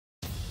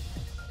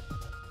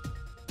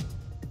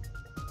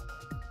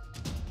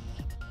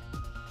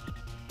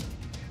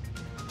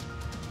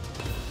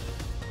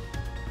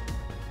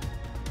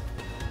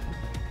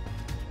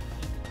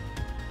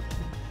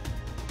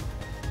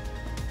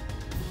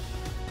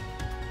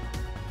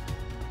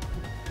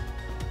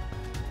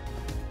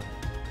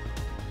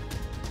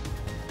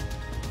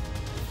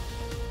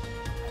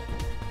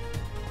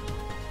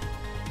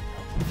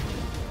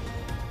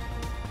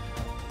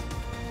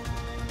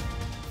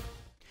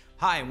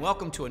Hi, and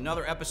welcome to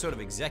another episode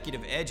of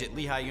Executive Edge at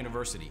Lehigh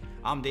University.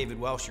 I'm David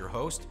Welsh, your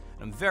host,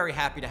 and I'm very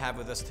happy to have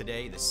with us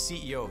today the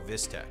CEO of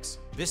Vistex.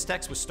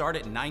 Vistex was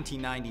started in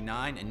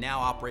 1999 and now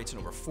operates in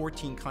over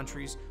 14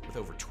 countries with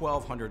over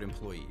 1,200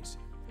 employees.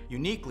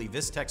 Uniquely,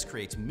 Vistex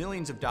creates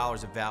millions of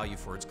dollars of value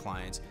for its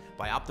clients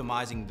by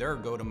optimizing their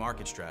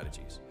go-to-market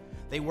strategies.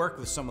 They work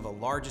with some of the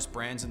largest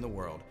brands in the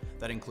world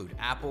that include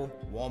Apple,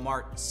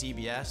 Walmart,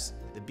 CBS,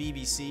 the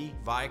BBC,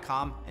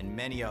 Viacom, and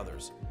many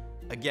others.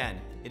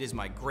 Again, it is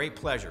my great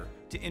pleasure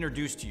to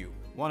introduce to you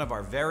one of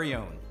our very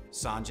own,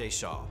 Sanjay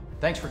Shah.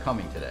 Thanks for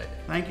coming today.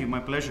 Thank you, my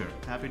pleasure.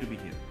 Happy to be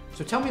here.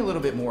 So tell me a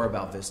little bit more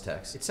about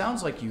Vistex. It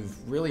sounds like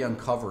you've really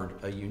uncovered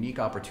a unique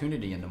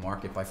opportunity in the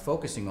market by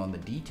focusing on the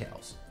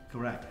details.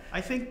 Correct.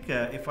 I think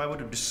if I were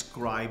to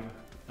describe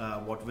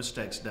what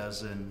Vistex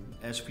does in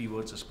as few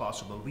words as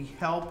possible, we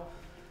help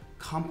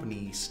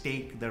companies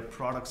take their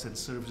products and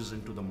services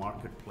into the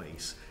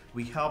marketplace.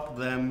 We help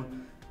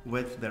them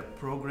with their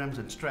programs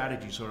and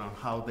strategies around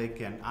how they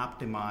can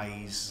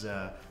optimize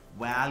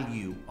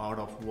value out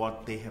of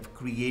what they have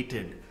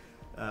created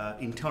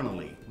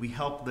internally. We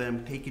help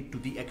them take it to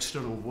the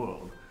external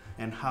world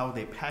and how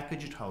they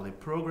package it, how they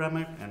program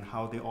it, and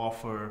how they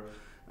offer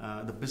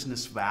the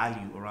business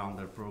value around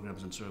their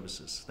programs and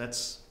services.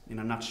 That's, in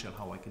a nutshell,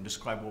 how I can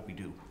describe what we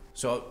do.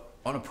 So,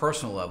 on a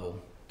personal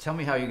level, tell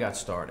me how you got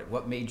started.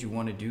 What made you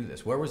want to do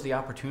this? Where was the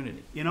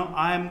opportunity? You know,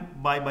 I'm,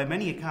 by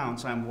many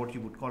accounts, I'm what you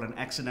would call an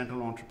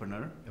accidental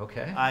entrepreneur.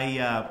 Okay.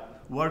 I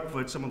worked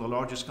with some of the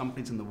largest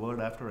companies in the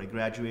world after I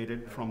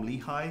graduated from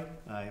Lehigh.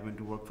 I went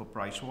to work for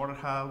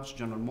Pricewaterhouse,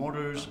 General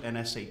Motors,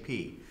 and SAP.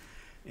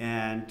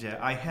 And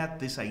I had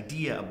this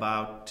idea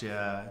about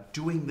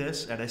doing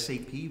this at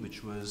SAP,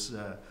 which was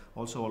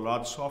also a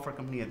large software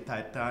company at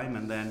that time,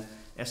 and then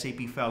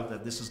SAP felt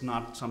that this is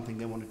not something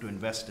they wanted to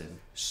invest in.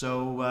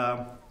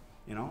 So,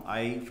 you know,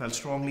 I felt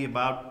strongly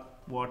about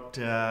what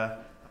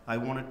I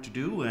wanted to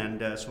do,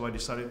 and so I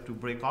decided to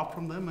break off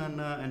from them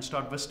and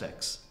start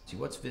Vistex. See,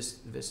 what's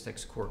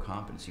Vistex's core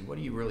competency? What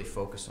do you really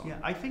focus on? Yeah,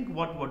 I think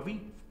what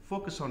we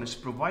focus on is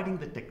providing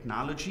the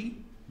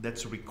technology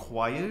that's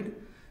required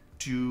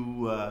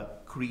to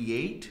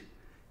create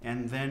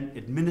and then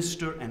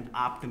administer and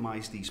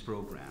optimize these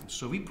programs.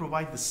 So we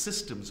provide the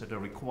systems that are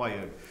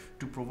required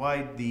to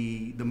provide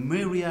the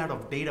myriad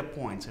of data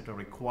points that are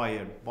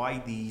required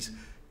by these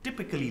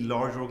typically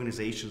large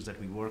organizations that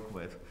we work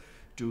with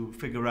to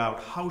figure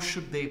out how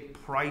should they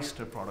price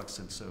their products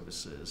and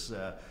services,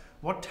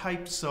 what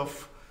types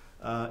of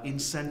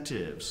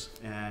incentives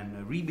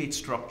and rebate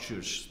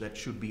structures that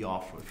should be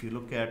offered. If you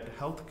look at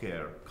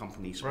healthcare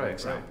companies, for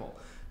example,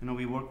 you know,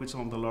 we work with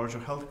some of the larger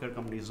healthcare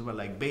companies as well,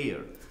 like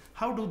Bayer.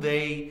 How do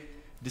they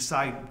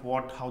decide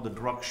how the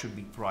drug should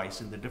be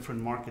priced in the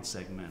different market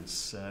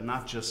segments,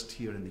 not just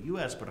here in the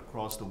US, but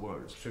across the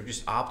world? So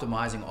just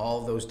optimizing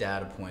all of those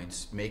data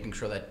points, making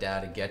sure that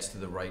data gets to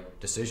the right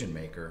decision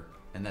maker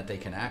and that they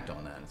can act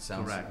on that. It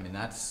sounds, correct. I mean,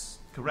 that's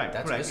correct.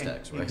 That's correct.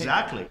 Vistex, right?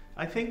 Exactly.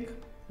 I think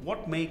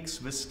what makes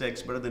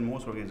Vistex better than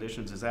most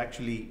organizations is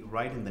actually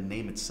right in the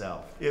name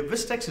itself.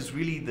 Vistex is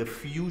really the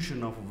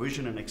fusion of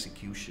vision and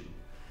execution.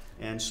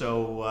 And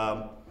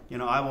so, you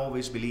know, I've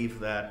always believed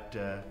that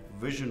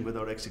vision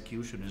without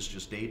execution is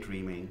just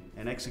daydreaming,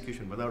 and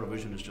execution without a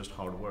vision is just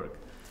hard work.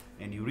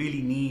 And you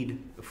really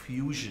need a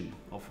fusion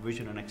of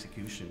vision and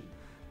execution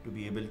to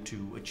be able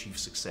to achieve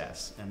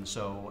success. And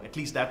so, at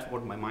least that's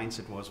what my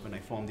mindset was when I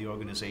formed the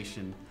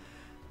organization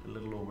a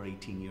little over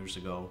 18 years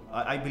ago.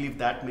 I believe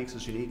that makes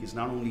us unique, is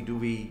not only do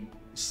we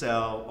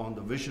sell on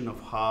the vision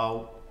of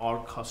how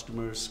our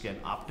customers can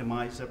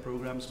optimize their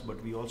programs,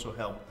 but we also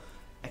help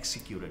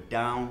execute it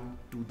down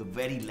to the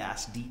very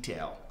last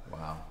detail.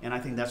 Wow. And I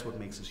think that's what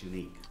makes us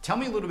unique. Tell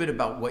me a little bit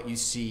about what you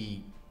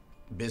see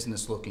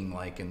business looking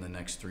like in the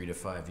next 3 to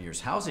 5 years.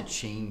 How's it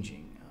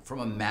changing from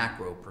a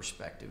macro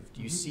perspective?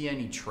 Do you see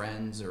any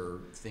trends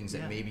or things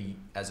that maybe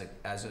as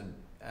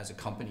a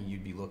company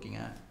you'd be looking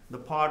at? The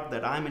part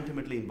that I'm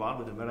intimately involved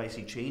with and where I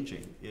see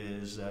changing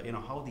is you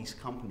know, how these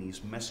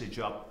companies message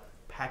up,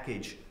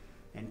 package,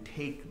 and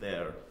take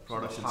their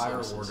products and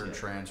services. Higher order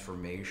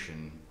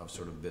transformation of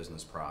sort of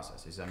business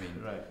processes. I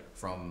mean,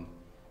 from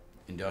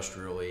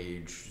industrial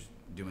age,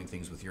 doing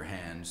things with your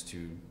hands,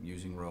 to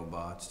using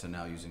robots, to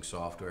now using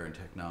software and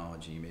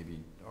technology,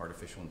 maybe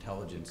artificial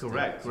intelligence.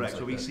 Correct.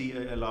 So we see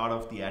a lot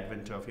of the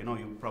advent of, you know,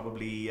 you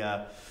probably,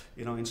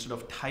 you know, instead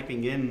of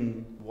typing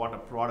in what a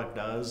product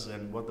does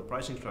and what the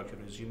pricing structure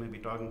is, you may be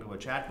talking to a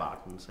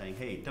chatbot and saying,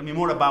 hey, tell me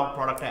more about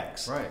product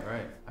X. Right.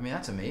 I mean,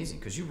 that's amazing,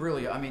 because you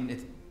really, I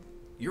mean,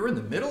 you're in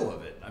the middle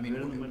of it. I mean,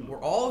 where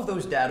all of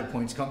those data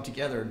points come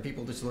together and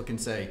people just look and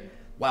say,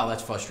 wow,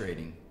 that's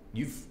frustrating.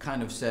 You've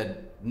kind of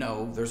said,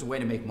 no, there's a way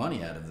to make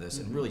money out of this,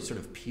 and really sort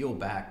of peel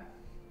back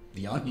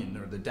the onion,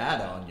 or the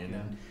data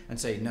onion, and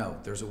say, no,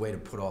 there's a way to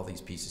put all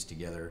these pieces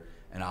together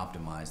and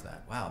optimize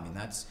that. Wow, I mean,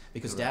 that's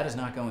because data's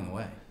not going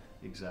away.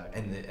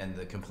 Exactly. And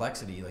the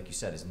complexity, like you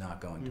said, is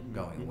not going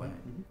away.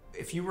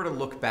 If you were to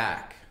look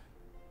back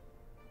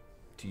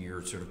to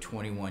your sort of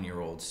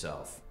 21-year-old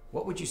self,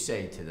 what would you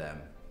say to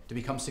them to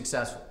become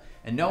successful?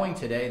 And knowing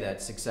today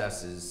that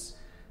success is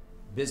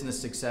business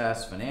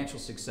success, financial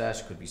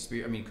success, could be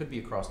it could be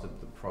across the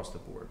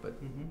board, but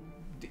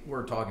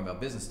we're talking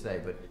about business today,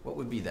 but what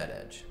would be that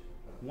edge?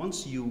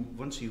 Once you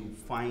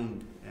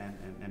find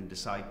and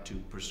decide to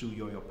pursue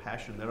your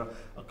passion, there are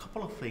a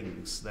couple of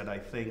things that I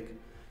think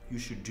you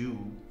should do,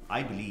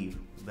 I believe,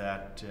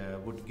 that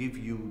would give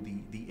you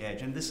the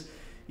edge. And this,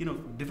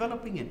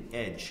 developing an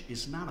edge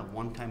is not a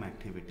one-time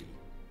activity,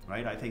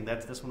 right? I think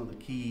that's one of the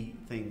key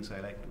things I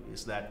like to,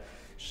 is that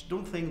just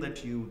don't think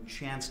that you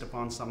chanced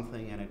upon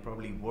something and it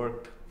probably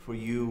worked for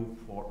you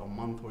for a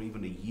month or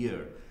even a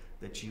year,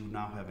 that you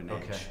now have an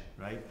edge,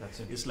 right?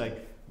 It's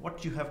like,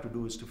 what you have to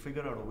do is to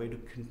figure out a way to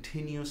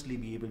continuously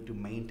be able to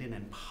maintain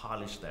and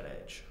polish that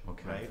edge,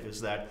 right? Is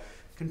that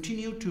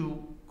continue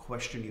to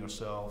question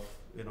yourself,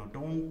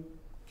 don't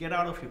get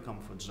out of your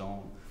comfort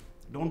zone.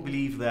 Don't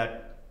believe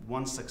that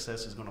one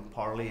success is going to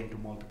parlay into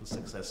multiple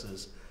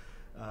successes.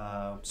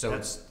 So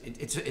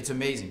it's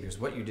amazing, because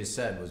what you just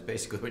said was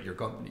basically what your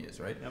company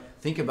is, right? Yep.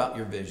 Think about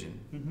your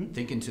vision,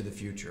 think into the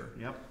future,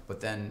 but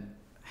then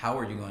how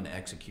are you going to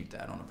execute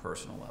that on a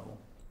personal level?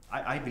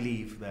 I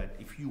believe that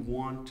if you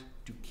want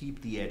to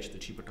keep the edge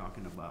that you were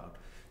talking about,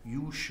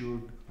 you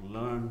should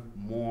learn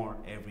more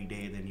every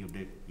day than you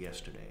did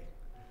yesterday.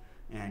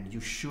 And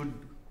you should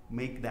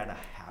make that a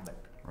habit.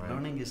 Right.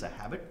 Learning is a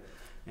habit,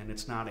 and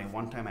it's not a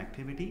one-time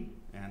activity,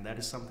 and that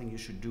is something you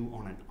should do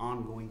on an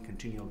ongoing,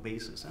 continual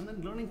basis. And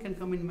then learning can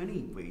come in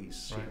many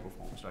ways, shape, or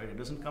forms, right? It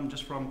doesn't come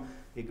just from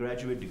a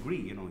graduate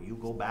degree. You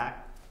go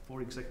back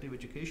for executive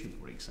education,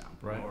 for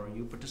example, or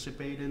you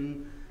participate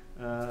in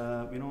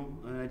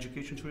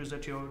education tours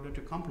that your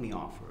company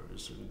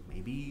offers, and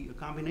maybe a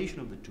combination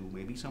of the two,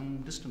 maybe some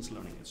distance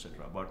learning,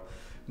 etc. But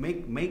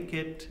make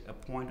it a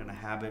point and a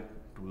habit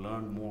to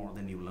learn more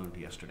than you learned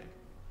yesterday.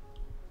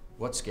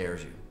 What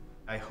scares you?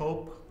 I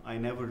hope I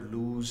never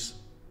lose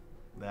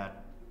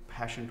that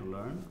passion to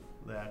learn,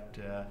 that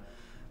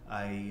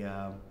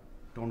I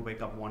don't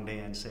wake up one day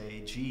and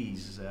say,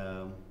 geez,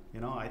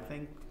 I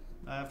think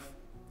I've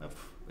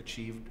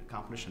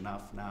accomplished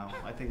enough now.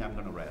 I think I'm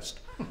going to rest.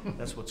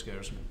 That's what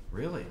scares me.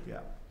 Really? Yeah.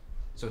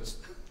 So it's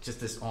just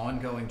this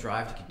ongoing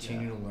drive to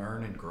continue to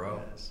learn and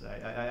grow. Yes.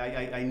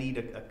 I need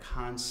a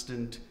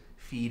constant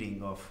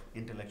feeding of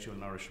intellectual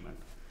nourishment.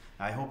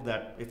 I hope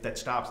that if that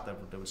stops, that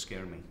would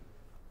scare me.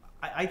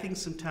 I think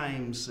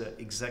sometimes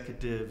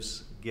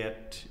executives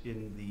get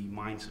in the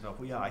mindset of,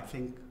 I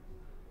think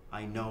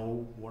I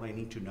know what I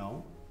need to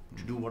know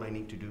to do what I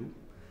need to do.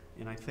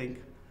 And I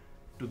think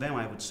to them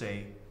I would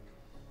say,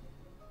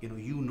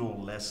 you know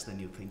less than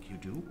you think you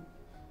do.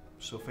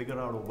 So figure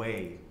out a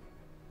way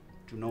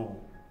to know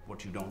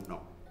what you don't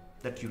know,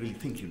 that you really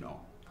think you know.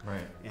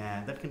 Right.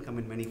 And that can come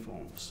in many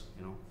forms.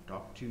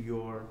 Talk to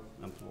your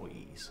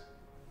employees.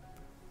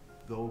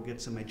 Go get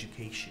some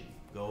education.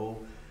 Go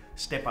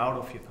step out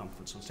of your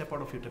comfort zone, step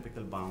out of your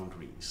typical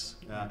boundaries,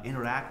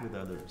 interact with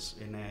others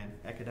in an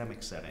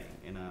academic setting,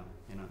 in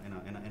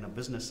a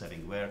business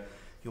setting, where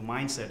your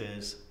mindset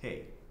is,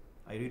 hey,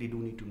 I really do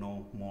need to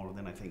know more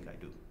than I think I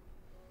do.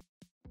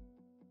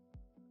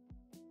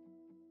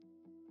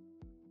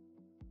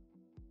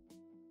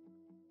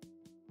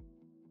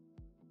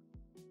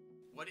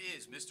 What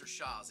is Mr.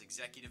 Shah's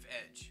executive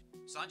edge?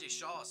 Sanjay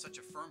Shah is such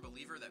a firm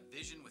believer that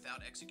vision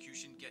without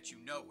execution gets you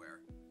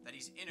nowhere, that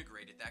he's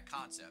integrated that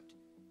concept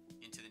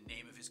into the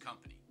name of his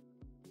company.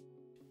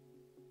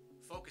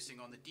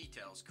 Focusing on the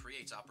details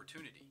creates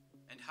opportunity,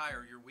 and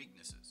hire your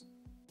weaknesses.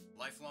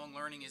 Lifelong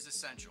learning is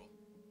essential.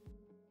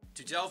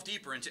 To delve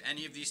deeper into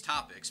any of these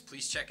topics,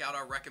 please check out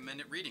our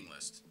recommended reading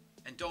list.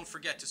 And don't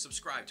forget to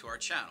subscribe to our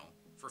channel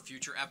for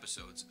future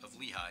episodes of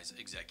Lehigh's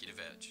Executive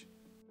Edge.